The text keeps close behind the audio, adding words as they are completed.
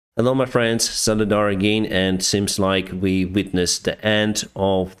Hello my friends, Soledar again, and seems like we witnessed the end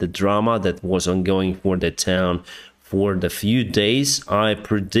of the drama that was ongoing for the town for the few days. I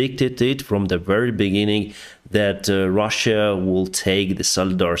predicted it from the very beginning that Russia will take the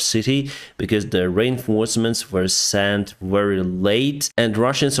Soledar city because the reinforcements were sent very late and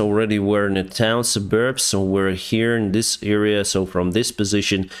Russians already were in the town suburbs, so we're here in this area. So from this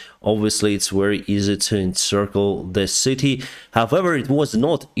position, obviously it's very easy to encircle the city. However, it was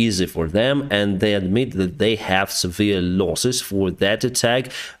not easy for them, and they admit that they have severe losses for that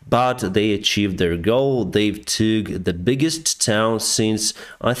attack, but they achieved their goal. They took the biggest town since,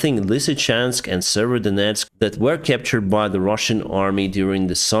 I think, Lysychansk and Severodonetsk that were captured by the Russian army during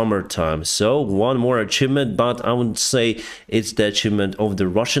the summertime. So one more achievement, but I would say it's the achievement of the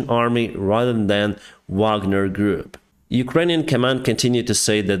Russian army rather than Wagner group. Ukrainian command continued to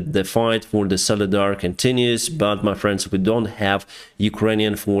say that the fight for the Soledar continues, but my friends, we don't have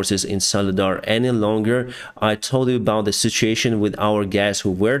Ukrainian forces in Soledar any longer. I told you about the situation with our guys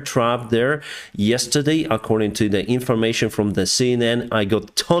who were trapped there yesterday. According to the information from the CNN, I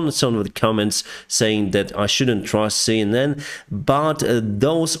got tons of comments saying that I shouldn't trust CNN, but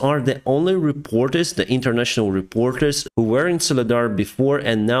those are the only reporters, the international reporters, who were in Soledar before,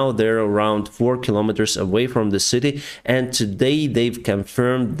 and now they're around 4 kilometers away from the city. And today they've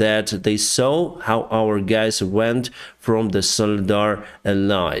confirmed that they saw how our guys went from the Soledar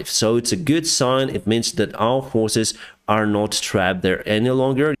alive. So it's a good sign. It means that our forces are not trapped there any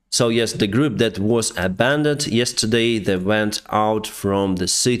longer. So yes, the group that was abandoned yesterday, they went out from the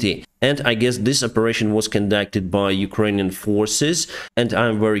city. And I guess this operation was conducted by Ukrainian forces, and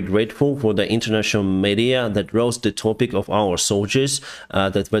I'm very grateful for the international media that rose the topic of our soldiers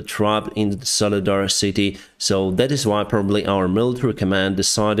that were trapped in the Soledar city. So that is why probably our military command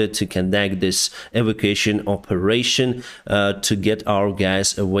decided to conduct this evacuation operation to get our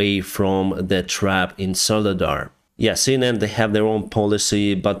guys away from the trap in Soledar. Yeah, CNN, they have their own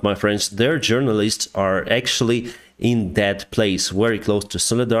policy, but my friends, their journalists are actually in that place very close to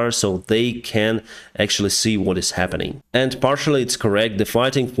Soledar, so they can actually see what is happening. And partially it's correct, the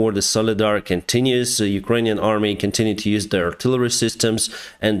fighting for the Soledar continues. The Ukrainian army continue to use their artillery systems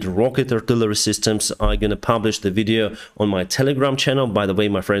and rocket artillery systems. I'm gonna publish the video on my Telegram channel. By the way,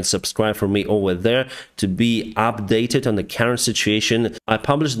 my friends, subscribe for me over there to be updated on the current situation. I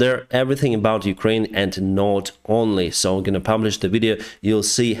publish there everything about Ukraine and not only. So I'm gonna publish the video. You'll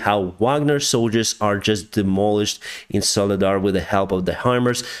see how Wagner soldiers are just demolished in Soledar with the help of the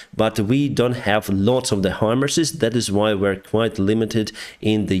HIMARS, but we don't have lots of the HIMARSes. That is why we're quite limited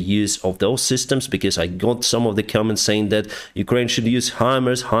in the use of those systems, because I got some of the comments saying that Ukraine should use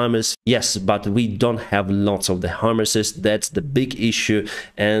HIMARS. Yes, but we don't have lots of the HIMARSes. That's the big issue,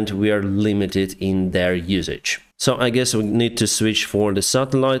 and we are limited in their usage. So I guess we need to switch for the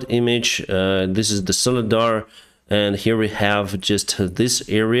satellite image. This is the Soledar. And here we have just this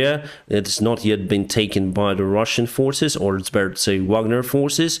area that has not yet been taken by the Russian forces, or it's better to say Wagner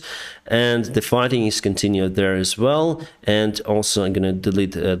forces. And the fighting is continued there as well. And also I'm going to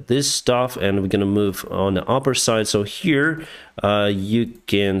delete this stuff, and we're going to move on the upper side. So here you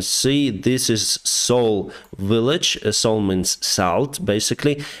can see this is Sol village. Sol means salt,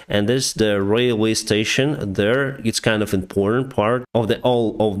 basically. And this is the railway station there. It's kind of important part of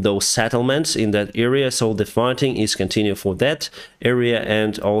all of those settlements in that area. So the fighting is continued for that area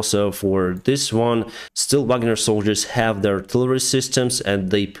and also for this one. Still, Wagner soldiers have their artillery systems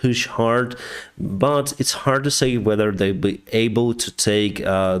and they push hard, but it's hard to say whether they'll be able to take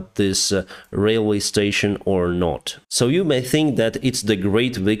this railway station or not. So you may think that it's the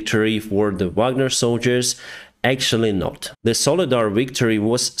great victory for the Wagner soldiers. Actually not. The Soledar victory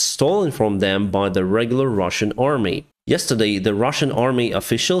was stolen from them by the regular Russian army. Yesterday, the Russian army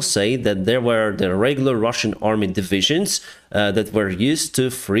officials say that there were the regular Russian army divisions that were used to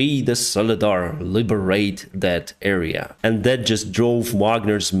free the Soledar, liberate that area. And that just drove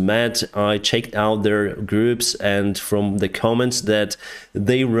Wagner's mad. I checked out their groups, and from the comments that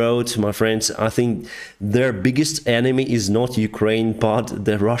they wrote, my friends, I think their biggest enemy is not Ukraine, but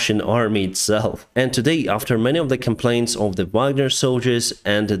the Russian army itself. And today, after many of the complaints of the Wagner soldiers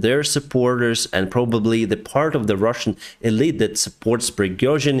and their supporters, and probably the part of the Russian elite that supports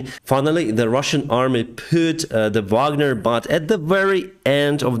Prigozhyn, finally the Russian army put the Wagner bot at the very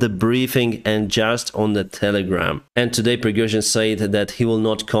end of the briefing and just on the telegram. And today Prigozhyn said that he will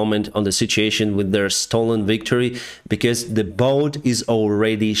not comment on the situation with their stolen victory because the boat is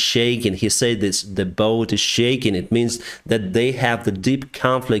already shaking. He said this, the boat is shaking. It means that they have the deep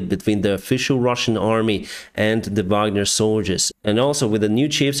conflict between the official Russian army and the Wagner soldiers. And also with the new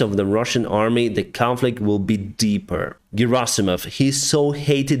chiefs of the Russian army, the conflict will be deeper. Gerasimov. He's so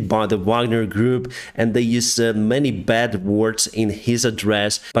hated by the Wagner group, and they use many bad words in his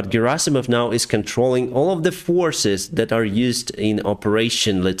address. But Gerasimov now is controlling all of the forces that are used in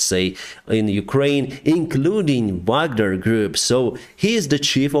operation, let's say, in Ukraine, including Wagner group. So he is the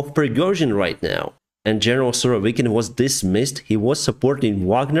chief of Prigozhyn right now. And General Surovikin was dismissed. He was supporting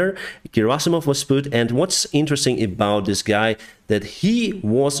Wagner. Gerasimov was put. And what's interesting about this guy, that he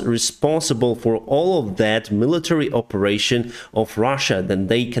was responsible for all of that military operation of Russia that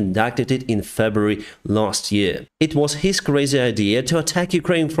they conducted it in February last year. It was his crazy idea to attack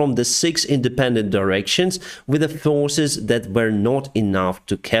Ukraine from the 6 independent directions with the forces that were not enough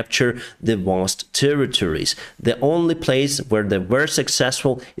to capture the vast territories. The only place where they were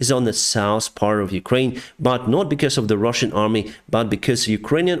successful is on the south part of Ukraine, but not because of the Russian army, but because the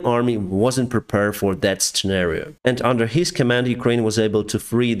Ukrainian army wasn't prepared for that scenario. And under his command, Ukraine was able to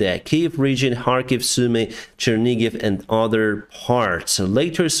free the Kyiv region, Kharkiv, Sumy, Chernigiv, and other parts.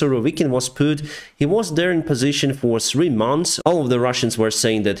 Later, Surovikin was put. He was there in position for 3 months. All of the Russians were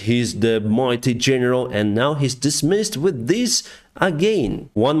saying that he's the mighty general, and now he's dismissed with this again.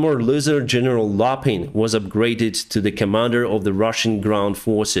 One more loser, General Lapin, was upgraded to the commander of the Russian ground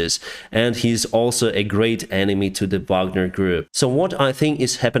forces, and he's also a great enemy to the Wagner group. So what I think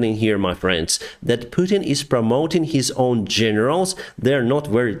is happening here, my friends, that Putin is promoting his own generals. They're not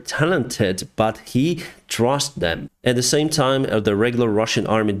very talented, but he trusts them. At the same time, the regular Russian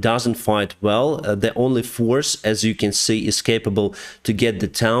army doesn't fight well. The only force, as you can see, is capable to get the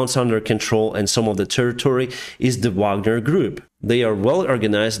towns under control and some of the territory is the Wagner group. They are well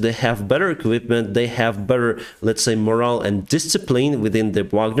organized, they have better equipment, they have better, let's say, morale and discipline within the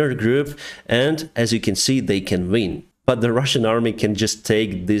Wagner group, and as you can see, they can win. But the Russian army can just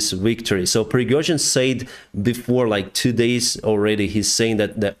take this victory. So Prigozhyn said before, like 2 days already, he's saying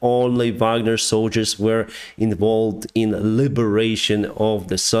that the only Wagner soldiers were involved in liberation of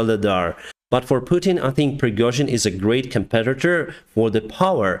the Soledar. But for Putin, I think Prigozhyn is a great competitor for the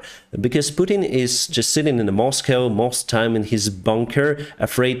power, because Putin is just sitting in Moscow most time in his bunker,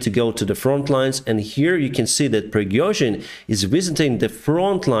 afraid to go to the front lines. And here you can see that Prigozhyn is visiting the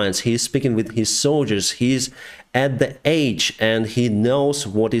front lines. He's speaking with his soldiers. He's at the age and he knows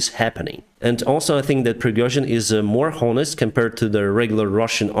what is happening. And also I think that Prigozhyn is more honest compared to the regular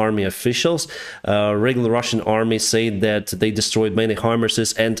Russian army officials. Regular Russian army say that they destroyed many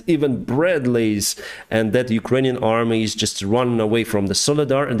HIMARSes and even Bradleys, and that the Ukrainian army is just running away from the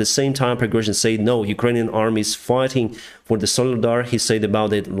Soledar. At the same time, Prigozhyn said no, Ukrainian army is fighting for the Soledar. He said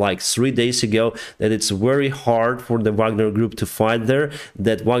about it like 3 days ago that it's very hard for the Wagner group to fight there,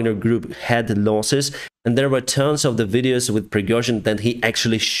 that Wagner group had losses. And there were tons of the videos with Prigozhyn that he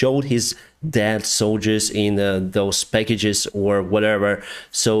actually showed his dead soldiers in those packages or whatever.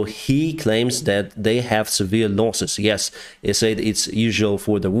 So he claims that they have severe losses. Yes, he said it's usual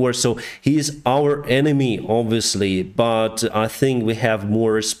for the war. So he is our enemy, obviously, but I think we have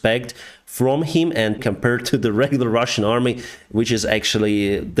more respect from him and compared to the regular Russian army, which is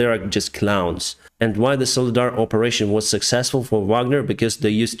actually, they're just clowns. And why the Soledar operation was successful for Wagner? Because they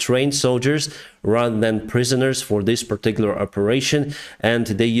used trained soldiers rather than prisoners for this particular operation, and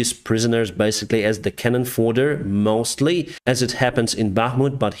they used prisoners basically as the cannon fodder mostly, as it happens in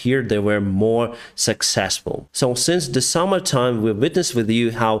Bakhmut, but here they were more successful. So since the summertime, we witnessed with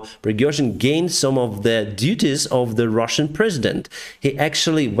you how Prigozhyn gained some of the duties of the Russian president. He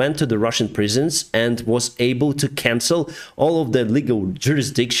actually went to the Russian prisons and was able to cancel all of the legal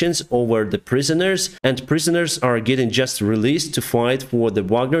jurisdictions over the prisoners, and prisoners are getting just released to fight for the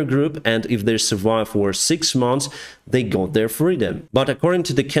Wagner group, and if they survive for 6 months, they got their freedom. But according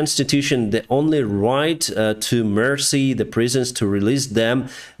to the constitution, the only right to mercy the prisons, to release them,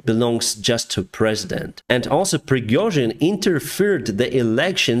 belongs just to president. And also Prigozhyn interfered the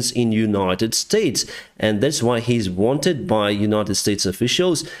elections in United States, and that's why he's wanted by United States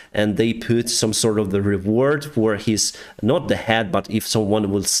officials, and they put some sort of the reward for his, not the head, but if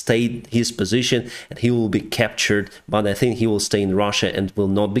someone will stay his position and he will be captured, but I think he will stay in Russia and will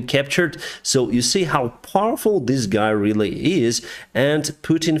not be captured. So you see how powerful this guy really is, and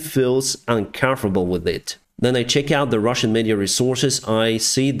Putin feels uncomfortable with it. Then I check out the Russian media resources. I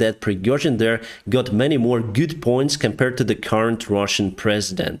see that Prigozhyn there got many more good points compared to the current Russian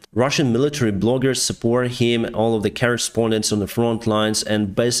president. Russian military bloggers support him, all of the correspondents on the front lines,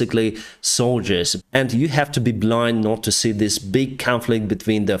 and basically soldiers. And you have to be blind not to see this big conflict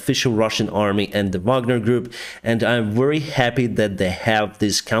between the official Russian army and the Wagner group. And I'm very happy that they have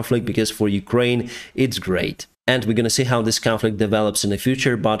this conflict, because for Ukraine, it's great. and we're gonna see how this conflict develops in the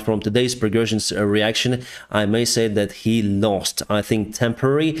future. But from today's Prigozhyn's reaction, I may say that he lost, I think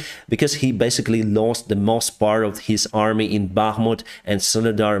temporary, because he basically lost the most part of his army in Bakhmut and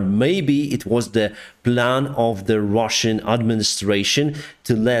Soledar. Maybe it was the plan of the Russian administration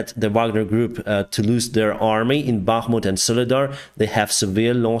to let the Wagner group to lose their army in Bakhmut and Soledar. They have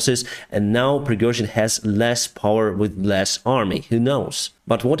severe losses, and now Prigozhyn has less power with less army. Who knows?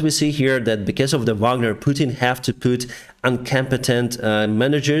 But what we see here, that because of the Wagner, Putin have to put incompetent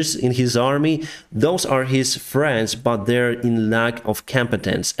managers in his army. Those are his friends, but they're in lack of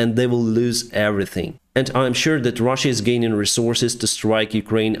competence, and they will lose everything. And I'm sure that Russia is gaining resources to strike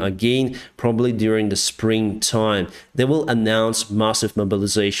Ukraine again, probably during the springtime. They will announce massive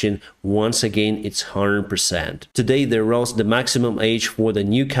mobilization. Once again, it's 100%. Today, they rose the maximum age for the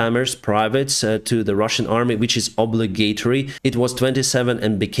newcomers, privates, to the Russian army, which is obligatory. It was 27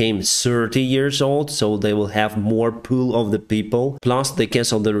 and became 30 years old, so they will have more pool of the people. Plus, they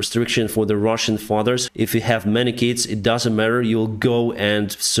canceled the restriction for the Russian fathers. If you have many kids, it doesn't matter. You'll go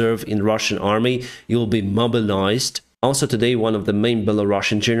and serve in Russian army. You'll be mobilized. Also today, one of the main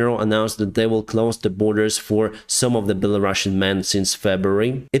Belarusian general announced that they will close the borders for some of the Belarusian men since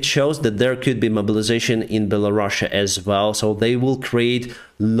February. It shows that there could be mobilization in Belarus as well, so they will create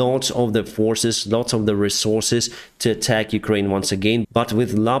lots of the forces, lots of the resources to attack Ukraine once again. But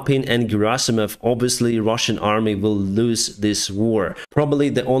with Lapin and Gerasimov, obviously Russian army will lose this war. Probably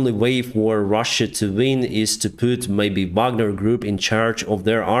the only way for Russia to win is to put maybe Wagner group in charge of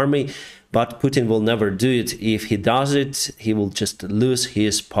their army. But Putin will never do it. If he does it, he will just lose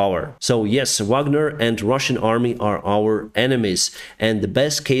his power. So yes, Wagner and Russian army are our enemies. And the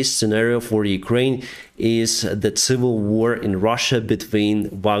best case scenario for Ukraine is the civil war in Russia between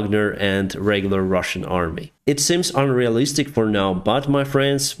Wagner and regular Russian army. It seems unrealistic for now, but my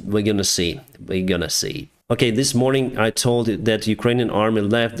friends, we're gonna see. We're gonna see. Okay, this morning I told you that Ukrainian army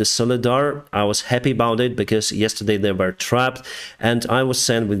left the Soledar. I was happy about it because yesterday they were trapped, and I was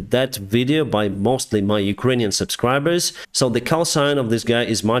sent with that video by mostly my Ukrainian subscribers. So the call sign of this guy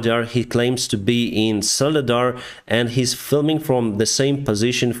is Madar. He claims to be in Soledar, and he's filming from the same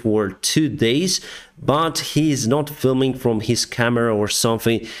position for 2 days. But he is not filming from his camera or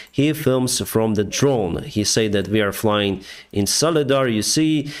something. He films from the drone. He said that we are flying in Soledar, you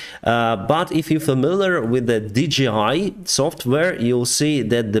see. But if you're familiar with the DJI software, you'll see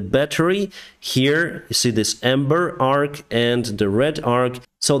that the battery here, you see this amber arc and the red arc.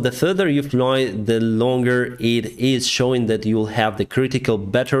 So the further you fly, the longer it is, showing that you'll have the critical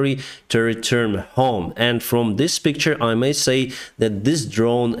battery to return home. And from this picture, I may say that this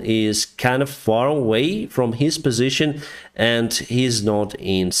drone is kind of far away from his position, and he's not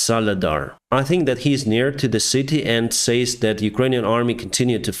in Soledar. I think that he's near to the city and says that Ukrainian army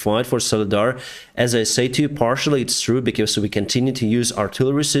continued to fight for Soledar. As I say to you, partially it's true because we continue to use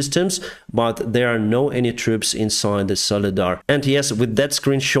artillery systems, but there are no any troops inside the Soledar. And yes, with that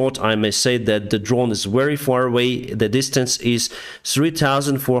screenshot, I may say that the drone is very far away. The distance is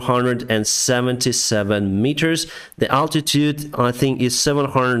 3,477 meters. The altitude, I think, is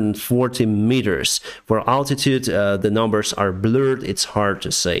 740 meters. For altitude, the numbers are blurred. It's hard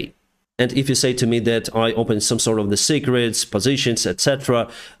to say. And if you say to me that I opened some sort of the secrets, positions, etc.,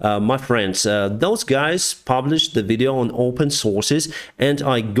 my friends, those guys published the video on open sources, and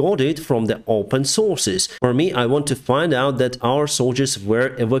I got it from the open sources. For me, I want to find out that our soldiers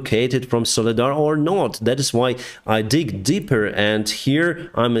were evacuated from Soledar or not. That is why I dig deeper, and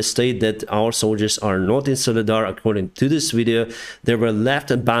here I must state that our soldiers are not in Soledar according to this video. They were left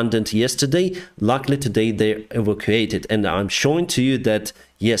abandoned yesterday. Luckily today they evacuated, and I'm showing to you that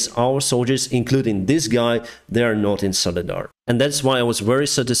yes, our soldiers, including this guy, they are not in Soledar. And that's why I was very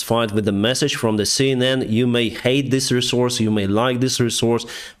satisfied with the message from the CNN. You may hate this resource, you may like this resource,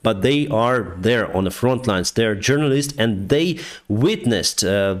 but they are there on the front lines. They are journalists, and they witnessed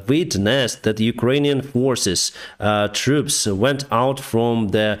that the Ukrainian forces, troops went out from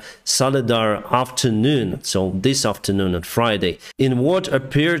the Soledar afternoon, so this afternoon on Friday, in what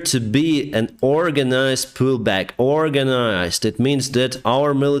appeared to be an organized pullback. Organized, it means that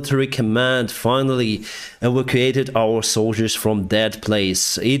our military command finally evacuated our soldiers from that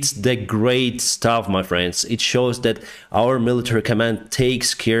place. It's the great stuff, my friends. It shows that our military command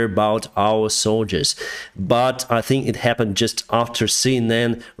takes care about our soldiers. But I think it happened just after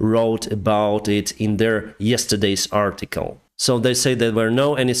CNN wrote about it in their yesterday's article. So they say there were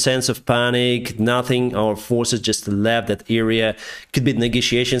no any sense of panic, nothing. Our forces just left that area. Could be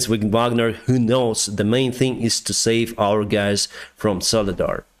negotiations with Wagner, who knows? The main thing is to save our guys from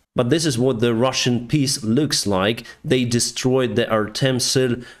Soledar. But this is what the Russian peace looks like. They destroyed the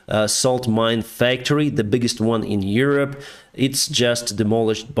Artemsil salt mine factory, the biggest one in Europe. It's just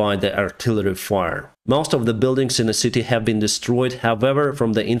demolished by the artillery fire. Most of the buildings in the city have been destroyed. However,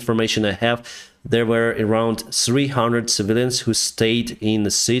 from the information I have, there were around 300 civilians who stayed in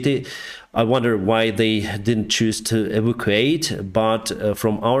the city. I wonder why they didn't choose to evacuate, but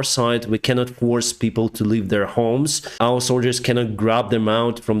from our side, we cannot force people to leave their homes. Our soldiers cannot grab them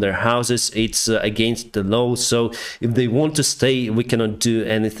out from their houses. It's against the law. So if they want to stay, we cannot do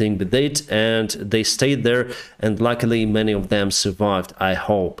anything with it. And they stayed there, and luckily many of them survived, I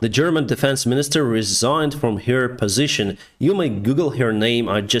hope. The German defense minister resigned from her position. You may Google her name,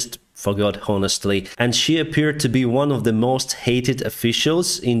 I just forgot honestly, and she appeared to be one of the most hated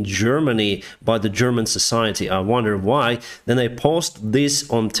officials in Germany by the German society. I wonder why. Then I posted this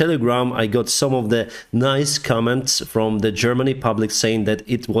on Telegram. I got some of the nice comments from the Germany public saying that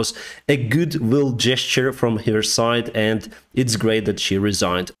it was a goodwill gesture from her side and it's great that she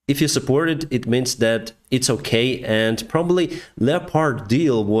resigned. If you support it, it means that it's okay, and probably Leopard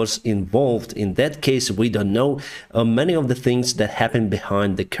deal was involved. In that case, we don't know many of the things that happen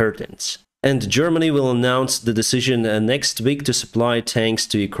behind the curtains. And Germany will announce the decision next week to supply tanks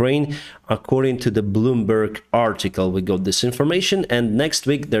to Ukraine, according to the Bloomberg article. We got this information, and next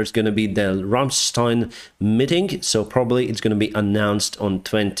week there's going to be the Ramstein meeting, so probably it's going to be announced on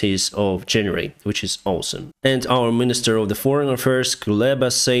 20th of January, which is awesome. And our Minister of the Foreign Affairs,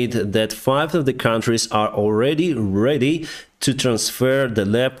 Kuleba, said that 5 of the countries are already ready to transfer the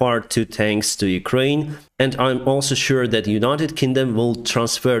Leopard 2 tanks to Ukraine, and I'm also sure that United Kingdom will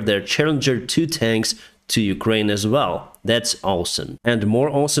transfer their Challenger 2 tanks to Ukraine as well. That's awesome. And more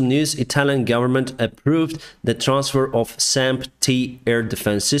awesome news, Italian government approved the transfer of SAMP-T air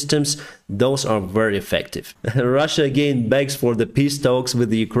defense systems. Those are very effective. Russia again begs for the peace talks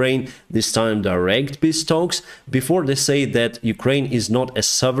with the Ukraine, this time direct peace talks. Before they say that Ukraine is not a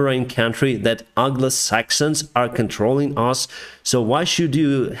sovereign country, that Anglo-Saxons are controlling us. So why should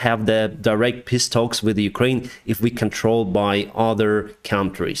you have the direct peace talks with Ukraine if we controlled by other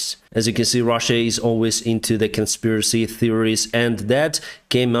countries? As you can see, Russia is always into the conspiracy theories, and that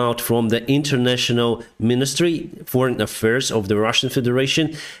came out from the International Ministry Foreign Affairs of the Russian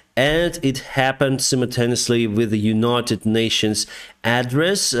Federation, and it happened simultaneously with the United Nations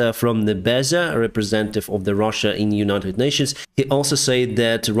address from Nebeza, a representative of the Russia in United Nations. He also said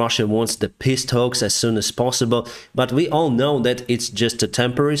that Russia wants the peace talks as soon as possible, but we all know that it's just a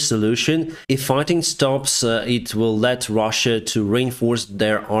temporary solution. If fighting stops, it will let Russia to reinforce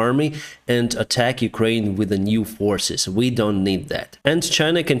their army and attack Ukraine with the new forces. We don't need that. And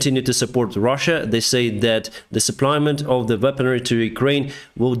China continued to support Russia. They say that the supplyment of the weaponry to Ukraine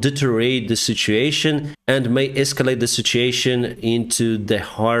will deteriorate the situation and may escalate the situation into the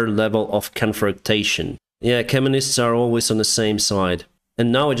higher level of confrontation. Yeah, communists are always on the same side.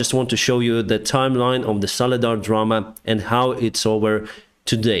 And now I just want to show you the timeline of the Soledar drama and how it's over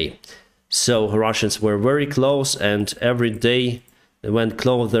today. So Russians were very close, and every day they went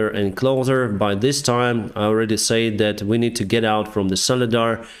closer and closer. By this time, I already said that we need to get out from the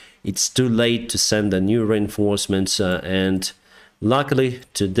Soledar. It's too late to send the new reinforcements, and luckily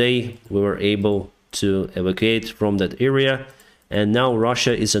today we were able to evacuate from that area. And now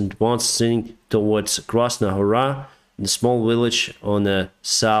Russia is advancing towards Krasnohora, the small village on the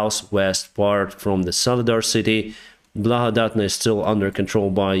southwest part from the Soledar city. Blagodatna is still under control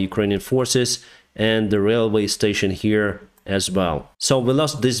by Ukrainian forces, and the railway station here as well. So we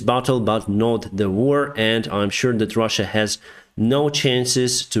lost this battle, but not the war, and I'm sure that Russia has no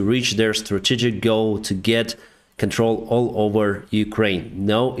chances to reach their strategic goal to get control all over Ukraine.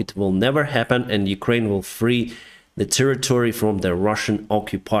 No, it will never happen, and Ukraine will free the territory from the Russian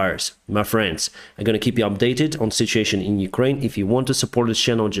occupiers. My friends, I'm gonna keep you updated on situation in Ukraine. If you want to support this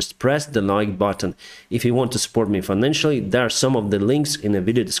channel, just press the like button. If you want to support me financially, there are some of the links in the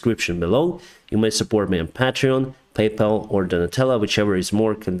video description below. You may support me on Patreon, PayPal, or Donatella, whichever is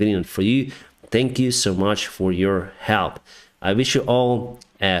more convenient for you. Thank you so much for your help. I wish you all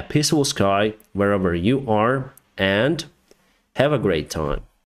a peaceful sky wherever you are, and have a great time.